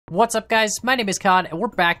What's up, guys? My name is Khan, and we're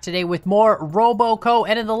back today with more RoboCo.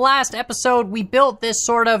 And in the last episode, we built this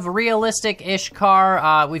sort of realistic-ish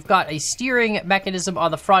car. We've got a steering mechanism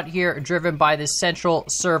on the front here, driven by this central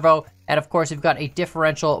servo. And of course, we've got a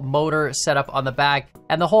differential motor set up on the back,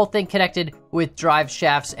 and the whole thing connected with drive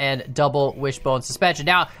shafts and double wishbone suspension.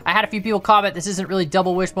 Now, I had a few people comment this isn't really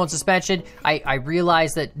double wishbone suspension. I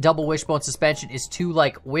realized that double wishbone suspension is two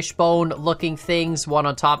like wishbone looking things, one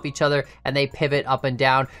on top of each other, and they pivot up and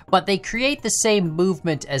down. But they create the same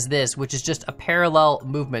movement as this, which is just a parallel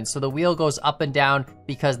movement. So the wheel goes up and down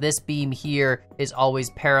because this beam here is always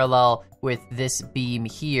parallel with this beam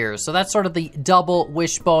here. So that's sort of the double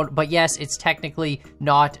wishbone, but yes, it's technically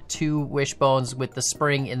not two wishbones with the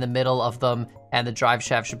spring in the middle of them, and the drive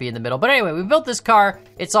shaft should be in the middle. But anyway, we built this car.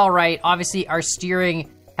 It's all right. Obviously, our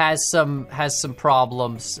steering has some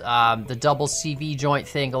problems. The double CV joint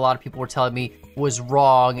thing, a lot of people were telling me was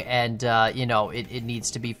wrong, and you know, it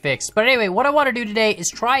needs to be fixed. But anyway, what I want to do today is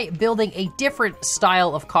try building a different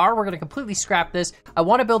style of car. We're going to completely scrap this. I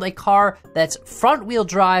want to build a car that's front wheel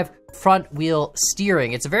drive, front wheel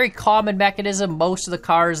steering. It's a very common mechanism. Most of the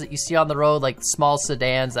cars that you see on the road, like small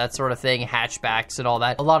sedans, that sort of thing, hatchbacks and all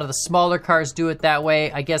that, a lot of the smaller cars do it that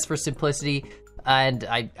way, I guess for simplicity. And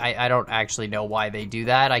I don't actually know why they do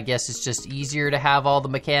that. I guess it's just easier to have all the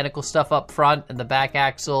mechanical stuff up front, and the back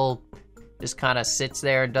axle just kind of sits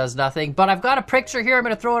there and does nothing. But I've got a picture here. I'm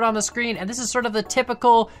going to throw it on the screen, and this is sort of the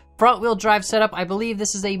typical front wheel drive setup. I believe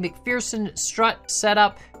this is a McPherson strut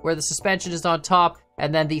setup where the suspension is on top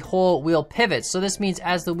and then the whole wheel pivots. So this means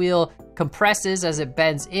as the wheel compresses, as it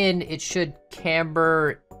bends in, it should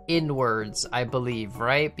camber inwards, I believe,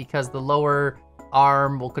 right? Because the lower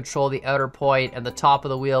arm will control the outer point and the top of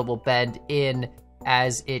the wheel will bend in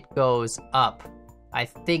as it goes up, I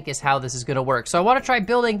think is how this is gonna work. So I wanna try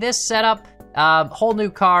building this setup, whole new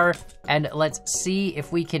car, and let's see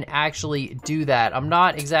if we can actually do that. I'm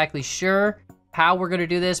not exactly sure how we're gonna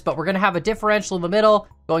do this, but we're gonna have a differential in the middle,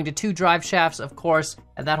 going to two drive shafts, of course,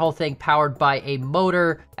 and that whole thing powered by a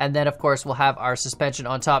motor, and then of course we'll have our suspension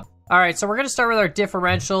on top. All right, so we're gonna start with our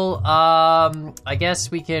differential. I guess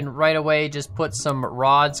we can right away just put some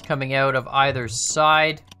rods coming out of either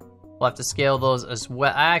side. We'll have to scale those as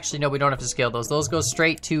well. Actually, no, we don't have to scale those. Those go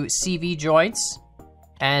straight to CV joints,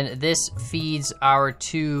 and this feeds our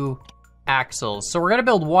two axles. So we're gonna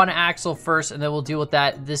build one axle first, and then we'll deal with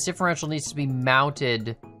that. This differential needs to be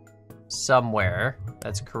mounted somewhere.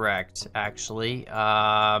 That's correct, actually.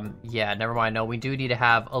 Yeah, never mind. No, we do need to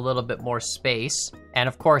have a little bit more space. And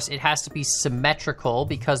of course, it has to be symmetrical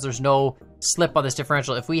because there's no slip on this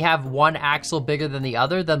differential. If we have one axle bigger than the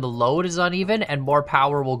other, then the load is uneven and more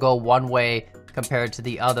power will go one way compared to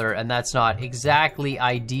the other, and that's not exactly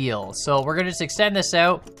ideal. So we're gonna just extend this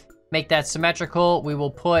out, make that symmetrical. We will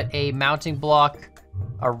put a mounting block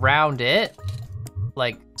around it,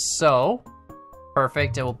 like so.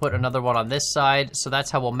 Perfect, and we'll put another one on this side. So that's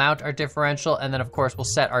how we'll mount our differential, and then of course we'll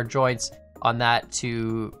set our joints on that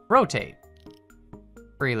to rotate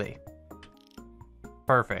freely.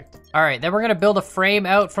 Perfect. All right, then we're gonna build a frame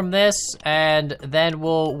out from this, and then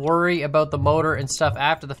we'll worry about the motor and stuff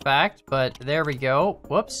after the fact, but there we go.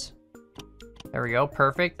 Whoops. There we go,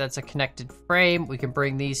 perfect. That's a connected frame. We can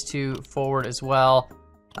bring these two forward as well.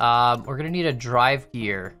 We're gonna need a drive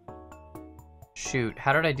gear. Shoot,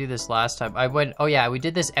 how did I do this last time? Oh yeah, we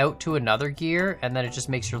did this out to another gear, and then it just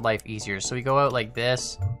makes your life easier. So we go out like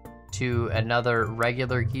this to another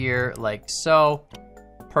regular gear, like so.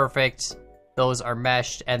 Perfect. Those are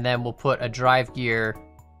meshed, and then we'll put a drive gear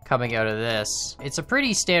coming out of this. It's a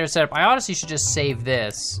pretty standard setup. I honestly should just save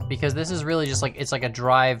this, because this is really just like, it's like a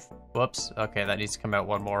drive. Whoops, okay, that needs to come out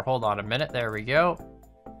one more. Hold on a minute, there we go.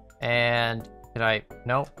 And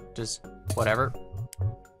no, just whatever.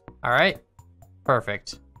 All right.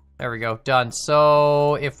 Perfect. There we go. Done.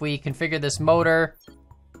 So if we configure this motor,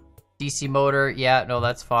 DC motor, yeah, no,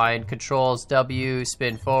 that's fine. Controls W,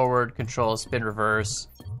 spin forward, controls spin reverse.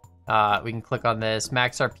 We can click on this.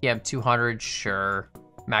 Max RPM 200, sure.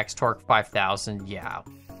 Max torque 5,000, yeah.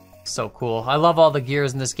 So cool. I love all the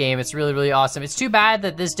gears in this game. It's really, really awesome. It's too bad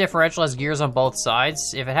that this differential has gears on both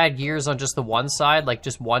sides. If it had gears on just the one side, like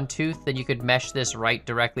just one tooth, then you could mesh this right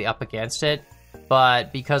directly up against it.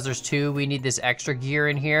 But because there's two, we need this extra gear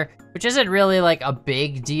in here, which isn't really like a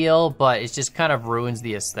big deal, but it just kind of ruins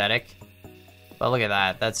the aesthetic. But look at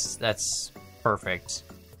that, that's perfect.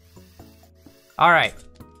 All right,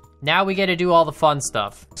 now we get to do all the fun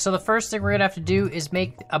stuff. So the first thing we're gonna have to do is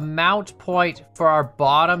make a mount point for our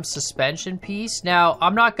bottom suspension piece. Now,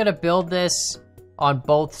 I'm not gonna build this on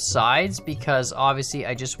both sides because obviously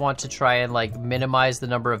I just want to try and like minimize the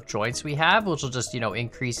number of joints we have, which will just, you know,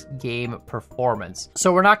 increase game performance.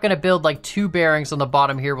 So we're not gonna build like 2 bearings on the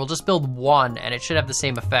bottom here, we'll just build 1 and it should have the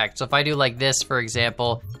same effect. So if I do like this, for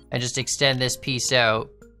example, and just extend this piece out,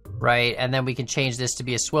 right? And then we can change this to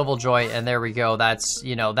be a swivel joint and there we go. That's,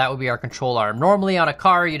 you know, that would be our control arm. Normally on a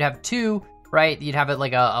car, you'd have 2, right? You'd have it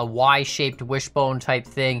like a Y-shaped wishbone type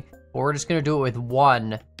thing, but we're just gonna do it with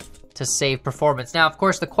 1 to save performance. Now, of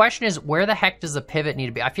course, the question is, where the heck does the pivot need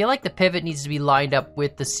to be? I feel like the pivot needs to be lined up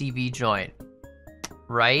with the CV joint,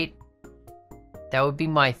 right? That would be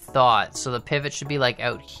my thought. So the pivot should be like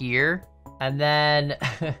out here. And then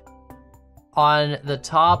on the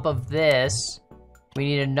top of this, we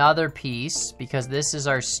need another piece because this is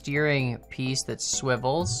our steering piece that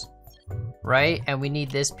swivels, right? And we need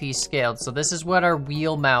this piece scaled. So this is what our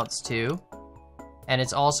wheel mounts to. And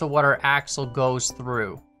it's also what our axle goes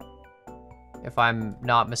through, if I'm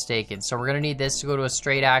not mistaken. So we're gonna need this to go to a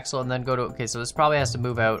straight axle and then go to, okay, so this probably has to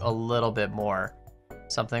move out a little bit more.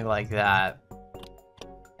 Something like that.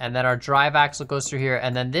 And then our drive axle goes through here,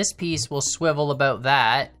 and then this piece will swivel about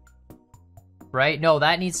that. Right? No,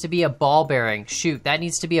 that needs to be a ball bearing. Shoot, that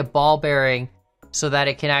needs to be a ball bearing so that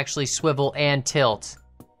it can actually swivel and tilt.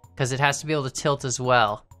 Because it has to be able to tilt as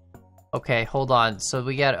well. Okay, hold on. So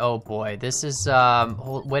we got, oh boy, this is,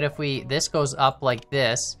 what if we, this goes up like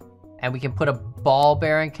this, and we can put a ball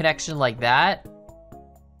bearing connection like that?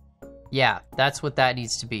 Yeah, that's what that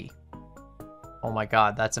needs to be. Oh my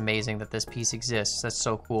god, that's amazing that this piece exists. That's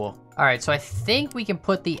so cool. All right, so I think we can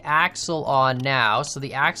put the axle on now. So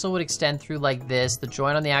the axle would extend through like this. The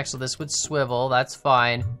joint on the axle, this would swivel. That's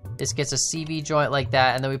fine. This gets a CV joint like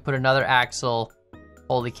that, and then we put another axle,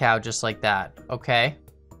 holy cow, just like that. Okay.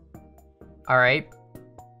 All right.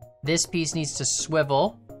 This piece needs to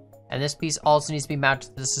swivel. And this piece also needs to be mounted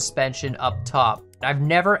to the suspension up top. I've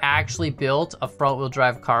never actually built a front wheel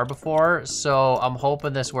drive car before, so I'm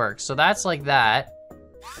hoping this works. So that's like that,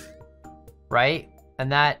 right?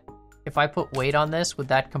 And that, if I put weight on this, would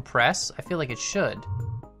that compress? I feel like it should.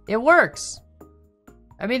 It works.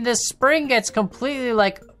 I mean, this spring gets completely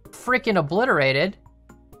like freaking obliterated,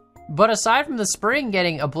 but aside from the spring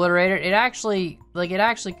getting obliterated, it actually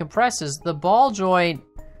compresses the ball joint.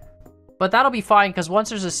 But that'll be fine, because once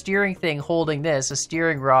there's a steering thing holding this, a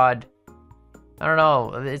steering rod, I don't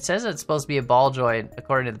know, it says it's supposed to be a ball joint,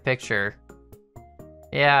 according to the picture.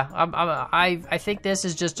 Yeah, I think this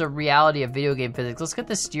is just a reality of video game physics. Let's get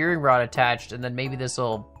the steering rod attached, and then maybe this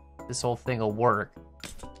whole thing will work.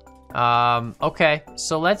 Okay,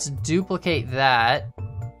 so let's duplicate that,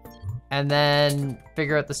 and then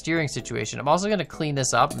figure out the steering situation. I'm also gonna clean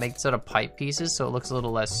this up, make this out of pipe pieces, so it looks a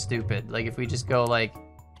little less stupid. Like if we just go like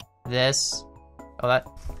this. Oh, that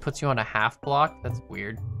puts you on a half block? That's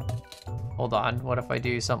weird. Hold on, what if I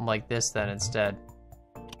do something like this then instead?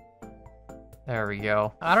 There we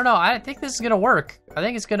go. I don't know, I think this is gonna work. I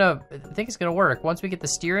think it's gonna work. Once we get the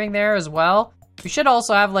steering there as well, we should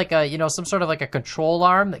also have like a, you know, some sort of like a control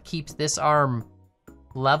arm that keeps this arm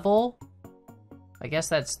level. I guess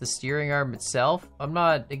that's the steering arm itself. I'm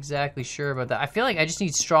not exactly sure about that. I feel like I just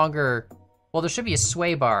need stronger, well, there should be a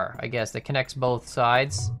sway bar, I guess, that connects both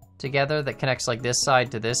sides together, that connects like this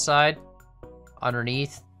side to this side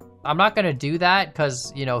underneath. I'm not gonna do that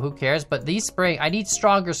because, you know, who cares? But these I need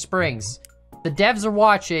stronger springs. The devs are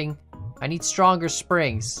watching. I need stronger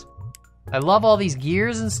springs. I love all these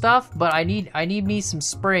gears and stuff, but I need me some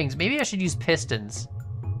springs. Maybe I should use pistons.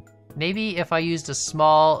 Maybe if I used a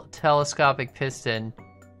small telescopic piston,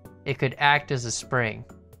 it could act as a spring.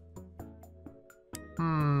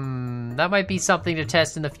 That might be something to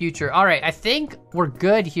test in the future. All right, I think we're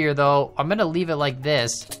good here, though. I'm gonna leave it like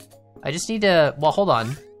this. I just need to, well, hold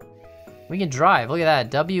on. We can drive, look at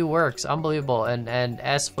that. W works, unbelievable, and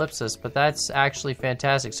S flips us, but that's actually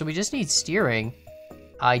fantastic. So we just need steering.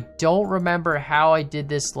 I don't remember how I did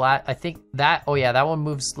this I think that, oh yeah, that one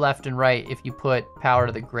moves left and right if you put power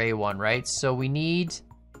to the gray one, right? So we need,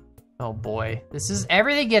 oh boy.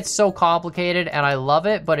 Everything gets so complicated, and I love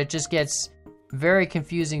it, but it just gets very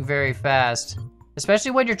confusing very fast.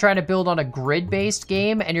 Especially when you're trying to build on a grid-based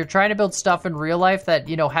game, and you're trying to build stuff in real life that,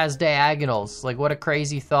 you know, has diagonals. Like, what a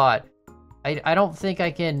crazy thought. I don't think I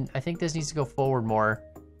can, I think this needs to go forward more.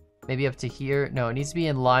 Maybe up to here. No, it needs to be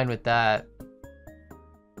in line with that.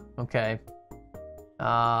 Okay.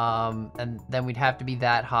 And then we'd have to be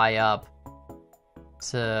that high up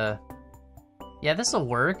to, yeah, this will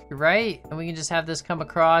work, right? And we can just have this come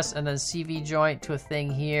across and then CV joint to a thing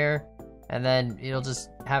here. And then it'll just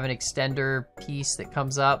have an extender piece that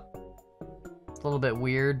comes up. It's a little bit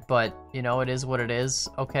weird, but you know, it is what it is.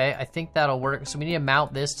 Okay, I think that'll work. So we need to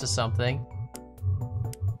mount this to something.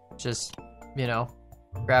 just, you know,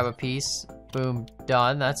 grab a piece. Boom,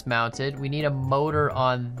 done. That's mounted. We need a motor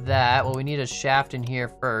on that. Well, we need a shaft in here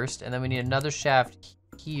first, and then we need another shaft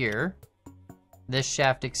here. This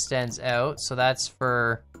shaft extends out, so that's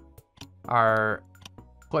for our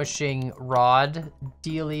pushing rod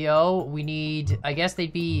dealio. We need, I guess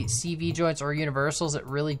they'd be CV joints or universals. It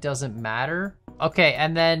really doesn't matter. Okay,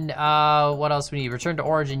 and then what else we need? Return to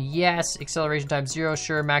origin, yes. Acceleration time 0,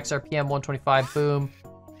 sure. Max RPM 125, boom.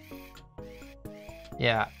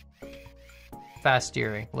 Yeah. Fast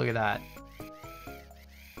steering, look at that.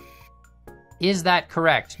 Is that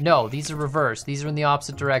correct? No, these are reverse. These are in the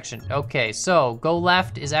opposite direction. Okay, so go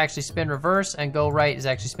left is actually spin reverse, and go right is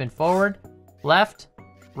actually spin forward. Left,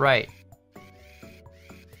 right.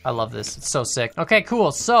 I love this, it's so sick. Okay,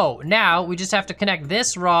 cool, so now we just have to connect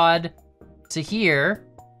this rod to here,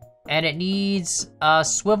 and it needs a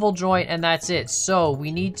swivel joint, and that's it. So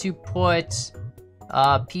we need to put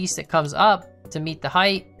a piece that comes up to meet the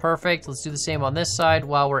height. Perfect. Let's do the same on this side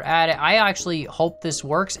while we're at it. I actually hope this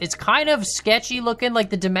works. It's kind of sketchy looking, like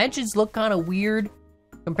the dimensions look kind of weird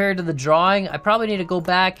compared to the drawing. I probably need to go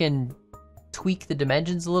back and tweak the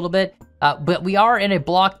dimensions a little bit, but we are in a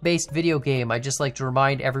block-based video game. I just like to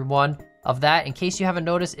remind everyone of that. In case you haven't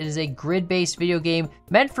noticed, it is a grid-based video game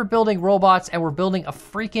meant for building robots, and we're building a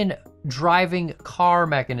freaking driving car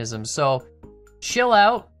mechanism. So chill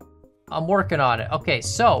out. I'm working on it. Okay,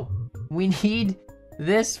 so we need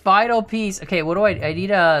this final piece. Okay, what do I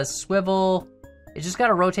need a swivel. It just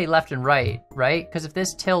gotta rotate left and right, right? Because if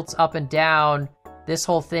this tilts up and down, this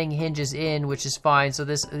whole thing hinges in, which is fine. So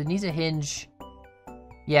this, it needs a hinge.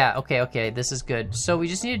 Yeah, okay, this is good. So we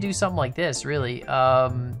just need to do something like this, really.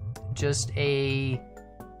 Just a,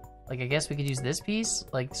 like, I guess we could use this piece,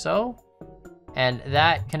 like so. And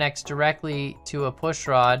that connects directly to a push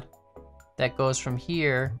rod that goes from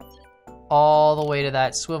here all the way to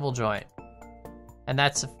that swivel joint. And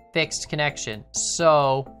that's a fixed connection.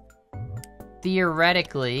 So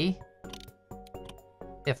theoretically,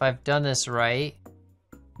 if I've done this right,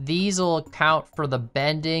 these will account for the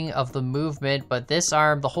bending of the movement, but this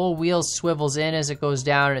arm, the whole wheel swivels in as it goes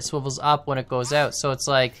down and it swivels up when it goes out. So it's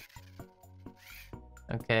like,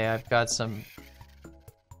 okay, I've got some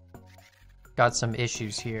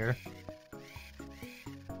issues here.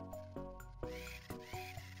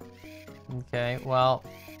 Okay, well,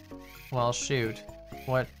 shoot.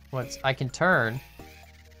 What's, I can turn,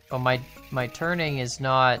 but my turning is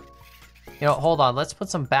not, you know, hold on, let's put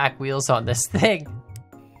some back wheels on this thing.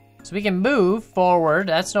 So we can move forward,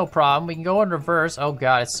 that's no problem. We can go in reverse. Oh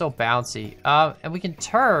god, it's so bouncy. And we can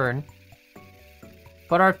turn,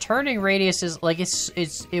 but our turning radius is like,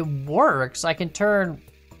 it works. I can turn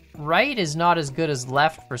right is not as good as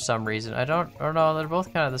left for some reason. I don't know, they're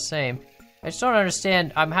both kind of the same. I just don't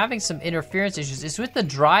understand. I'm having some interference issues. It's with the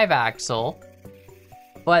drive axle,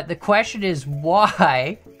 but the question is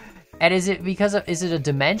why? And is it because of, is it a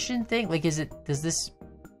dimension thing? Like, does this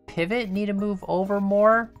pivot need to move over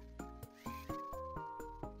more?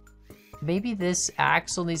 Maybe this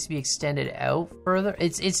axle needs to be extended out further.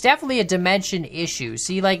 It's definitely a dimension issue.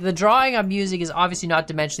 See, like, the drawing I'm using is obviously not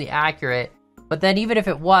dimensionally accurate, but then even if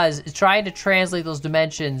it was, trying to translate those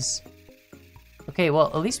dimensions. Okay, well,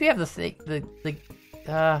 at least we have the thing,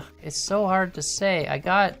 it's so hard to say. I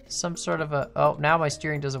got some sort of a, oh, now my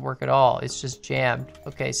steering doesn't work at all. It's just jammed.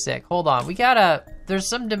 Okay, sick. Hold on, there's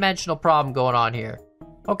some dimensional problem going on here.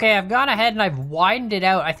 Okay, I've gone ahead and I've widened it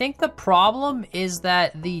out. I think the problem is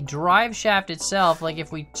that the drive shaft itself, like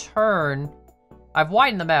if we turn, I've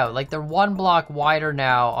widened them out. Like they're one block wider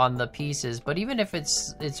now on the pieces, but even if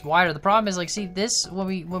it's wider, the problem is like, see this, when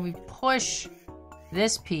we push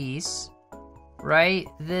this piece, right?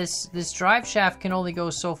 This drive shaft can only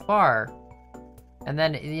go so far. And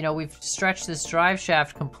then, you know, we've stretched this drive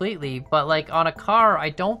shaft completely, but like on a car,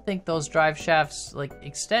 I don't think those drive shafts like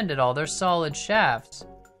extend at all. They're solid shafts.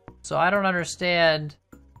 So I don't understand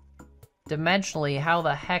dimensionally how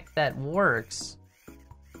the heck that works.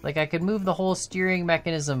 Like I could move the whole steering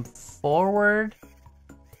mechanism forward.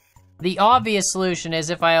 The obvious solution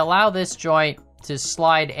is if I allow this joint to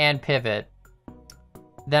slide and pivot,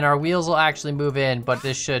 then our wheels will actually move in, but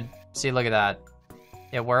this should, see, look at that.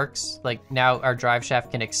 It works. Like now our drive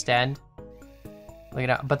shaft can extend. Look at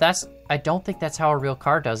that. But I don't think that's how a real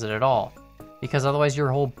car does it at all. Because otherwise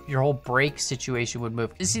your whole brake situation would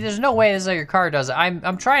move. You see, there's no way this is how your car does it.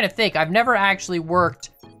 I'm trying to think. I've never actually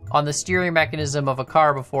worked on the steering mechanism of a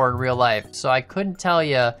car before in real life. So I couldn't tell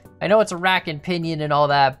you. I know it's a rack and pinion and all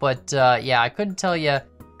that, but yeah, I couldn't tell you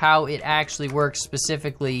how it actually works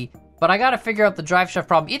specifically. But I gotta figure out the drive shaft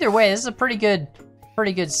problem. Either way, this is a pretty good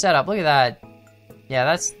setup. Look at that. Yeah,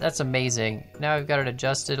 that's amazing. Now we've got it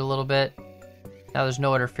adjusted a little bit. Now there's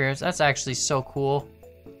no interference. That's actually so cool.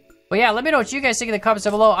 But yeah, let me know what you guys think in the comments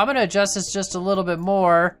down below. I'm gonna adjust this just a little bit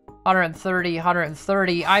more. 130,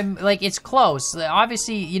 130. I'm like, it's close.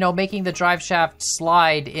 Obviously, you know, making the drive shaft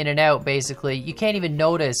slide in and out, basically, you can't even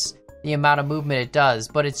notice the amount of movement it does,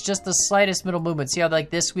 but it's just the slightest middle movement. See how like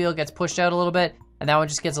this wheel gets pushed out a little bit and that one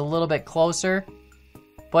just gets a little bit closer?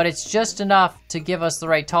 But it's just enough to give us the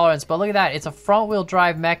right tolerance. But look at that, it's a front wheel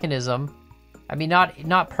drive mechanism. I mean,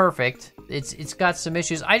 not perfect. It's got some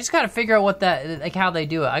issues. I just gotta figure out what that, like how they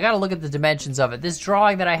do it. I gotta look at the dimensions of it. This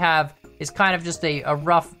drawing that I have is kind of just a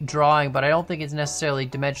rough drawing, but I don't think it's necessarily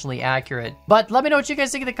dimensionally accurate. But let me know what you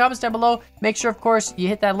guys think in the comments down below. Make sure, of course, you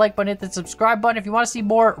hit that like button, hit that subscribe button. If you want to see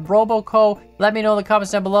more RoboCo, let me know in the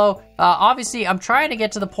comments down below. Obviously, I'm trying to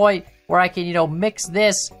get to the point where I can, you know, mix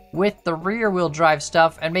this with the rear wheel drive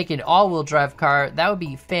stuff and make an all-wheel drive car. That would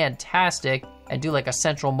be fantastic. And do like a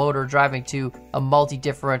central motor driving to a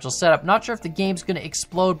multi-differential setup. Not sure if the game's gonna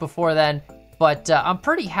explode before then, but I'm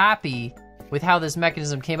pretty happy with how this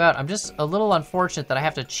mechanism came out. I'm just a little unfortunate that I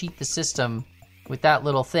have to cheat the system with that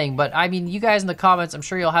little thing. But I mean, you guys in the comments, I'm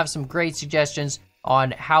sure you'll have some great suggestions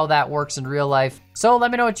on how that works in real life. So let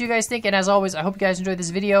me know what you guys think. And as always, I hope you guys enjoyed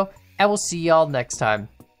this video, and we'll see y'all next time.